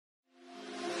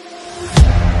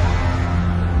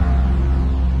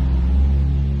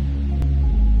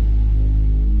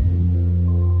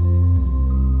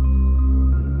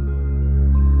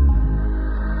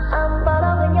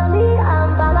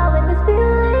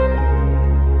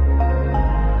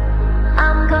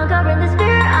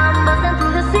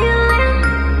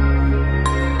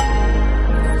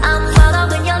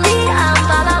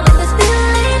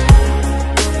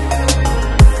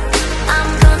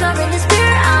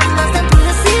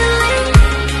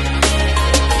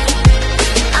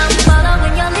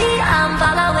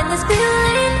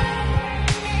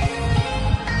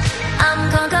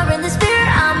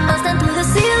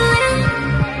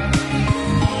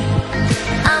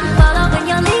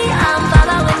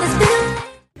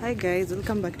guys,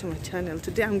 welcome back to my channel.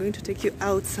 Today I'm going to take you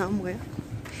out somewhere.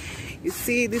 You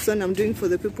see, this one I'm doing for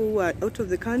the people who are out of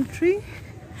the country.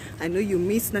 I know you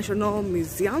miss National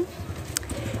Museum.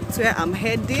 It's where I'm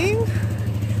heading,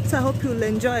 so I hope you'll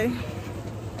enjoy.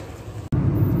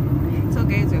 So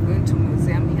guys, we're going to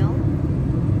Museum Hill.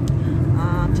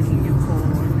 I'm taking you for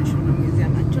National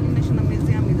Museum. Actually, National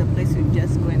Museum is a place you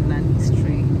just go and learn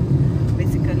history,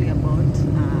 basically about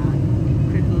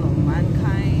cradle of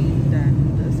mankind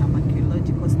and some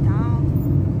archaeological stuff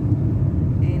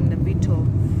and a bit of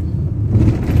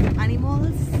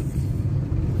animals.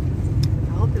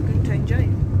 I hope you're going to enjoy.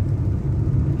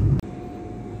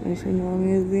 National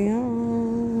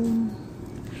Museum.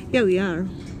 Here we are.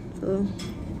 So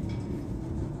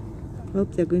I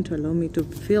hope they're going to allow me to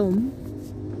film.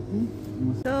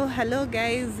 So hello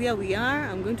guys, here we are.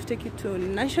 I'm going to take you to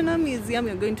National Museum.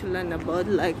 You're going to learn about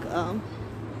like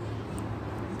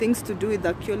things to do with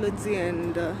archaeology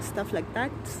and stuff like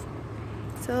that.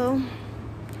 So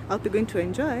I hope you're going to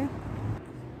enjoy.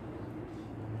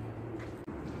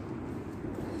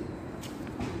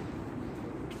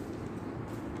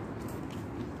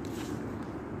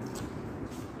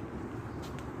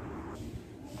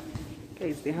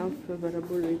 Guys, they have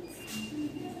favorable rates.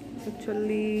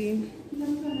 Actually,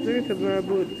 very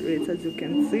favorable rates, as you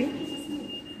can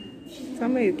see.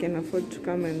 Somewhere you can afford to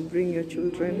come and bring your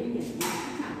children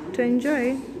to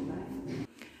enjoy.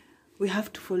 We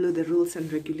have to follow the rules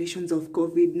and regulations of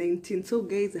COVID-19. So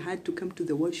guys, I had to come to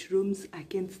the washrooms. I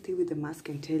can't stay with the mask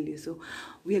and tell you. So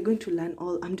we are going to learn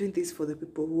all. I'm doing this for the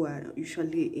people who are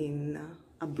usually in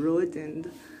abroad and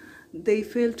they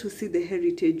fail to see the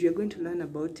heritage. We are going to learn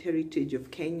about heritage of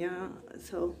Kenya.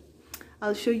 So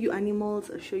I'll show you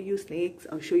animals, I'll show you snakes,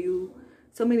 I'll show you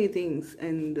so many things,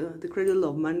 and the cradle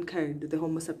of mankind, the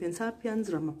Homo sapiens sapiens,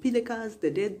 Ramapithecus, the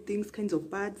dead things, kinds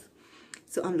of birds.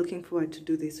 So I'm looking forward to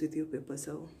do this with you people.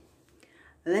 So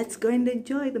let's go and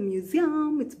enjoy the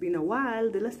museum. It's been a while.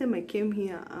 The last time I came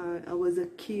here, I was a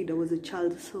kid, I was a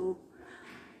child, so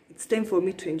it's time for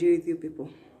me to enjoy with you people.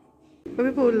 For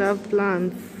people who love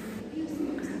plants,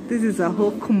 this is a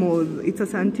𝐵𝐷𝐄. It's a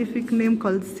scientific name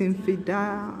called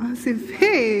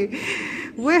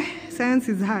where science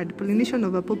is hard. Pollination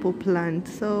of a purple plant.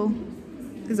 So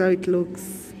this is how it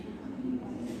looks.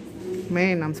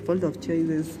 Man, I'm spoiled of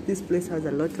choices. This place has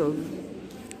a lot of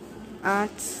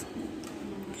art.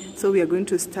 So we are going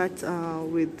to start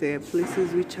with the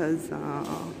places which has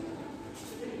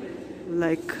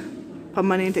like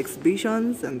permanent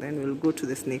exhibitions, and then we'll go to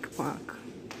the snake park.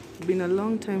 Been a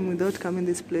long time without coming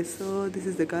this place. So this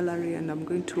is the gallery, and I'm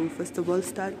going to first of all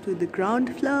start with the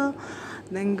ground floor,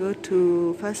 then go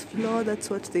to first floor. That's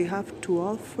what they have to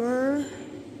offer,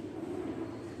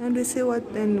 and we see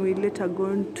what then we later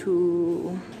go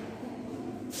to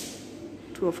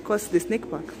of course the snake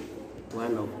park.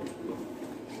 One of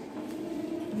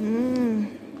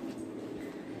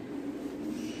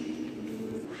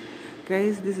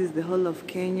Guys, this is the whole of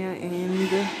Kenya,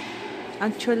 and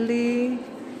actually,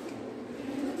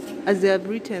 as they have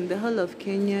written, the whole of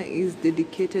Kenya is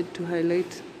dedicated to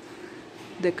highlight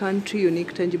the country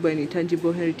unique, tangible and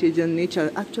intangible heritage and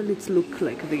nature. Actually, it's look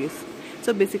like this.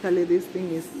 So basically, this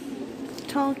thing is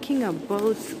talking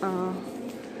about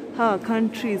how our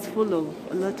country is full of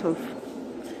a lot of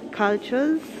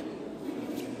cultures.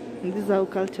 And these are how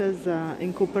cultures are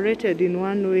incorporated in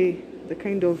one way, the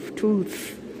kind of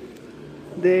tools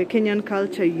the Kenyan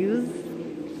culture use.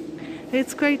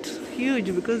 It's quite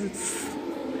huge because it's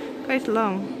quite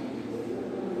long.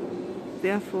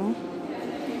 Therefore,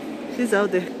 this is how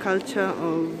the culture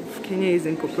of Kenya is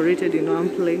incorporated in one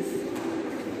place.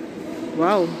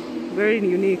 Wow, very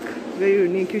unique, very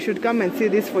unique. You should come and see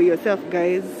this for yourself,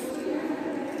 guys.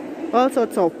 All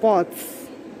sorts of pots.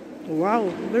 Wow,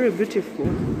 very beautiful.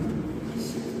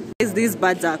 These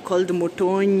birds are called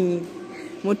motonyi.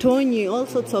 Motonyi, all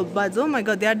sorts of birds. Oh my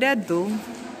god, they are dead though.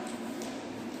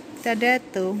 They're dead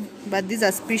though, but these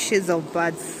are species of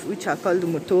birds which are called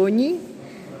motonyi.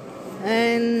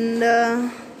 And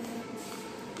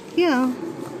yeah,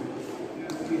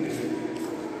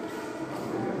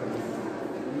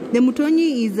 the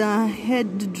motonyi is a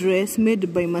headdress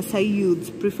made by Maasai youths,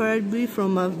 preferably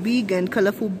from a big and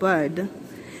colorful bird.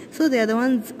 So they are the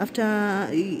ones after,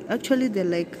 actually they're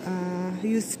like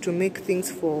used to make things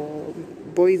for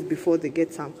boys before they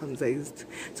get circumcised.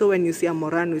 So when you see a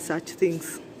moran with such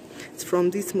things, it's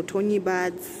from these motonyi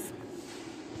birds.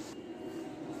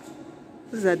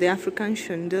 These are the African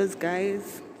shondos,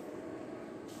 guys.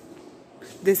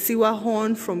 The Siwa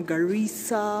horn from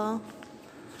Garissa.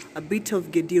 A bit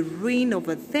of Gedirin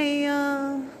over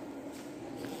there.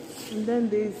 And then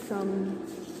there's some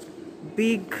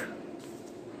big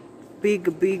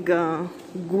big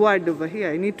gourd over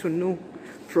here. I need to know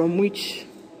from which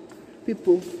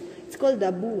people. It's called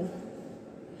abu.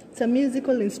 It's a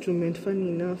musical instrument, funny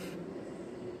enough.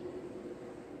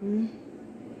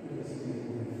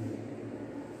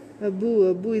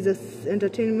 Abu is an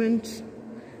entertainment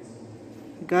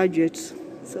gadget.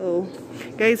 So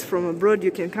guys from abroad,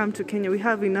 you can come to Kenya. We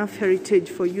have enough heritage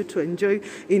for you to enjoy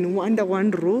in under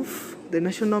one roof. The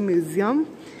National Museum.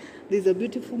 There's a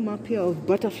beautiful map here of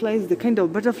butterflies, the kind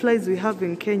of butterflies we have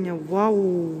in Kenya.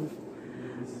 Wow,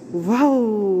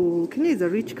 Kenya is a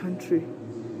rich country.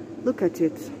 Look at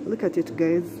it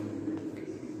guys.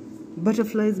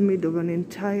 Butterflies made of an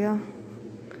entire,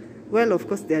 well, of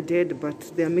course they are dead, but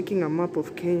they are making a map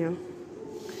of Kenya,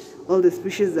 all the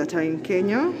species that are in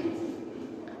Kenya.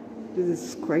 This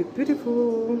is quite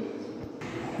beautiful.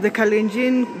 The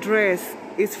Kalenjin dress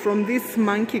is from this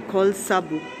monkey called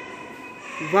sabu.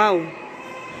 Wow,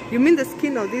 you mean the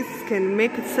skin of this can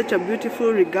make such a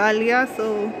beautiful regalia?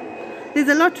 So there's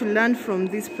a lot to learn from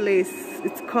this place.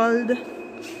 It's called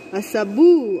a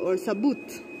sabu or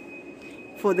sabut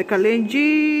for the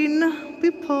Kalenjin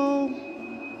people.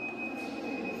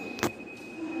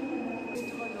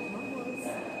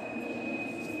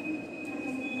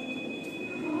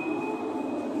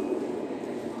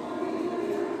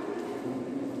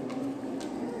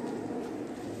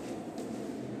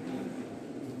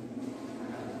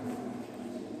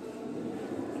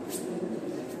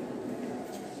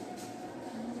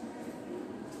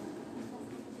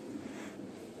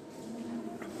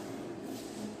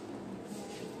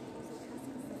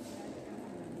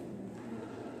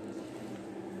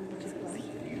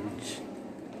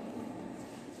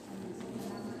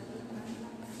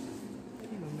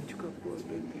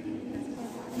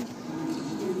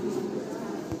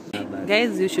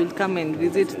 Guys, you should come and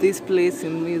visit this place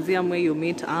in museum where you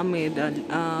meet Ahmed,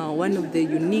 one of the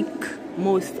unique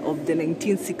most of the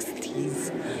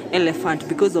 1960s elephant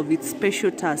because of its special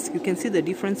tusk. You can see the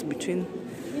difference between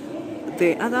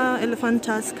the other elephant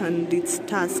tusk and its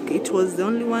tusk. It was the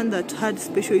only one that had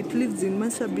special. It lives in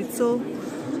Mpesapp, so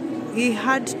he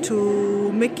had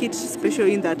to make it special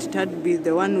in that it had to be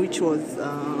the one which was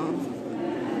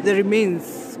the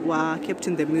remains were kept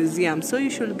in the museum. So you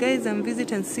should guys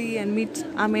visit and see and meet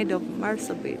Ahmed of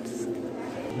Mpesapp.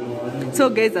 So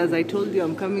guys, as I told you,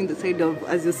 I'm coming the side of,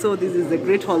 as you saw, this is the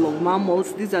Great Hall of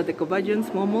Mammals. These are the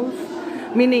convergence mammals,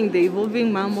 meaning the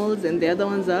evolving mammals, and the other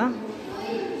ones are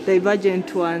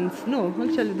divergent ones. No,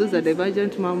 actually those are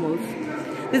divergent mammals.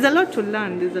 There's a lot to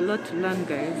learn. There's a lot to learn,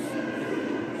 guys.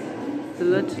 There's a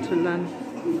lot to learn.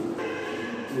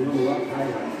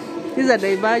 These are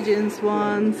divergence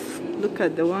ones. Look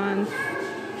at the ones.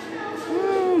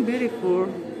 Beautiful.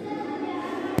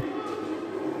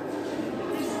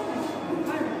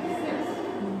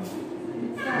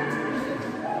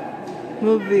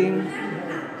 Moving.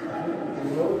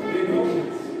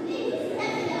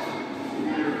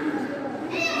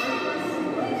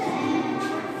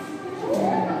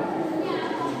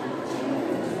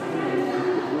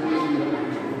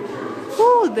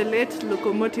 The late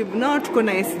locomotive. Now it's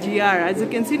gonna SGR. As you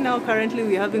can see now, currently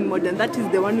we're having modern. That is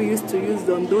the one we used to use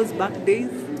on those back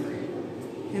days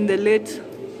in the late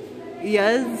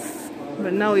years.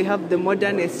 But now we have the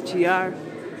modern SGR.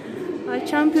 Our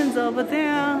champions are over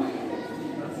there.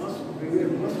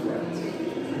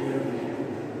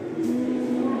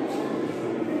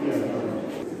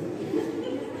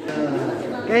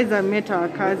 Guys, I met our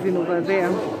cousin over there.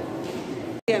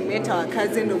 I met our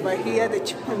cousin over here, the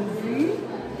chimpanzee.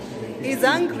 He's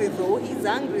angry though, he's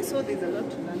angry, so there's a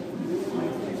lot to learn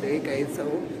today, guys.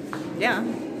 So, yeah.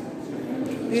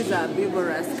 These are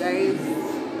herbivorous, guys.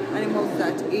 Animals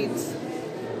that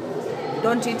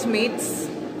don't eat meats.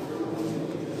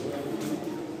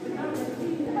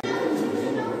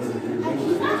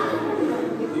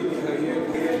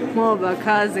 More of our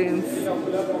cousins.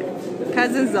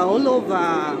 Cousins are all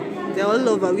over. They're all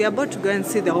over. We are about to go and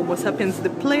see the Homo sapiens,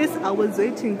 the place I was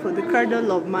waiting for, the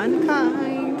cradle of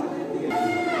mankind.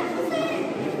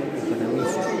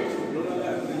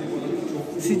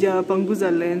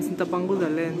 Sijapanguza lens, nitapanguza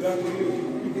lens.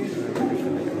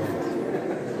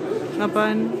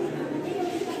 Hapana.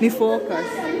 Ni focus.